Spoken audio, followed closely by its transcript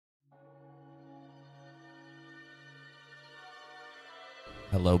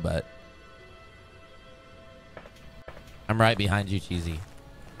Hello, butt. I'm right behind you, Cheesy.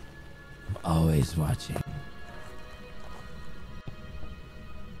 I'm always watching.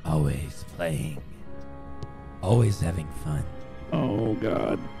 Always playing. Always having fun. Oh,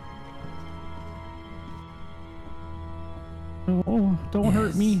 God. Oh, don't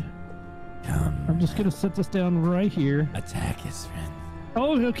hurt me. Come. I'm just going to set this down right here. Attack his friend.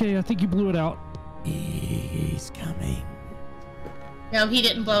 Oh, okay. I think you blew it out. He's coming. No, he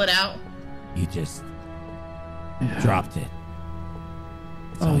didn't blow it out. You just dropped it.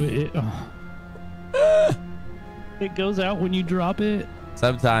 It goes out when you drop it?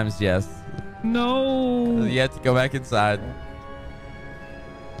 Sometimes, yes. No. You have to go back inside.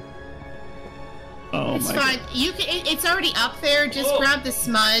 Oh, it's my fine. God. You can. It's already up there. Just grab the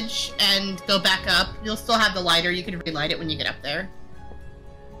smudge and go back up. You'll still have the lighter. You can relight it when you get up there.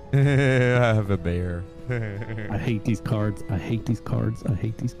 I have a bear. I hate these cards. I hate these cards. I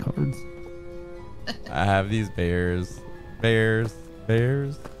hate these cards. I have these bears. Bears.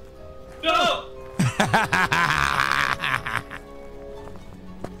 Bears. No!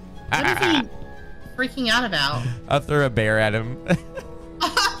 What is he freaking out about? I threw a bear at him.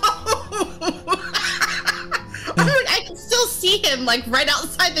 I can still see him like right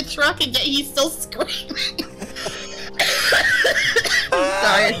outside the truck, and yet he's still screaming.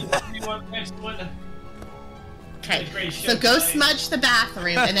 Sorry. Okay, so go smudge the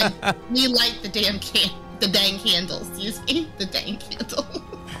bathroom and then relight the dang candles. Excuse me, the dang candle.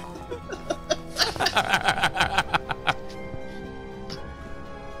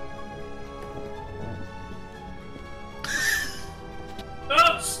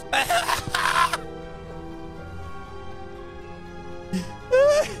 Oops!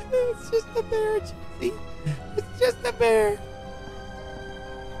 It's just a bear, Jesse. It's just a bear.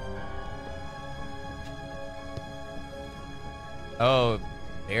 Oh,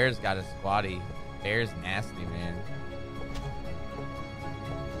 bear's got a squatty. Bear's nasty, man.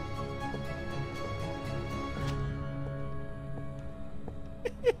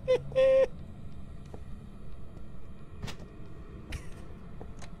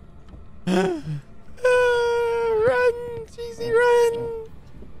 Run, Cheesy, run.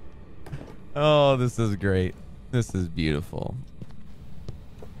 Oh, this is great. This is beautiful.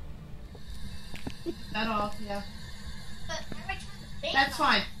 That off, yeah. That's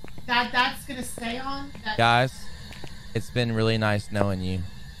fine. That's gonna stay on. Guys, it's been really nice knowing you.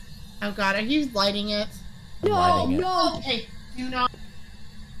 Oh God, are you lighting it? Lighting it. Okay, do not.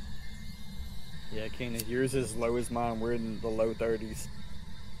 Yeah, Keenan, yours is as low as mine. We're in the low 30s.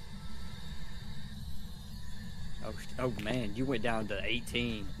 Oh man, you went down to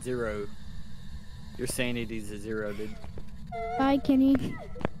 18, 0. Your sanity's a 0, dude. Bye, Kenny.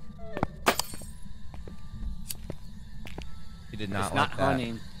 You did not It's like not that.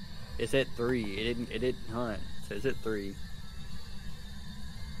 hunting. It's at 3. It didn't hunt. So it's at 3.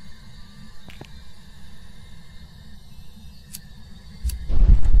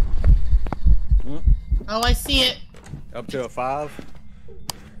 Oh, I see it. Up to a 5.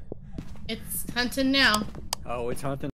 It's hunting now. Oh, it's hunting.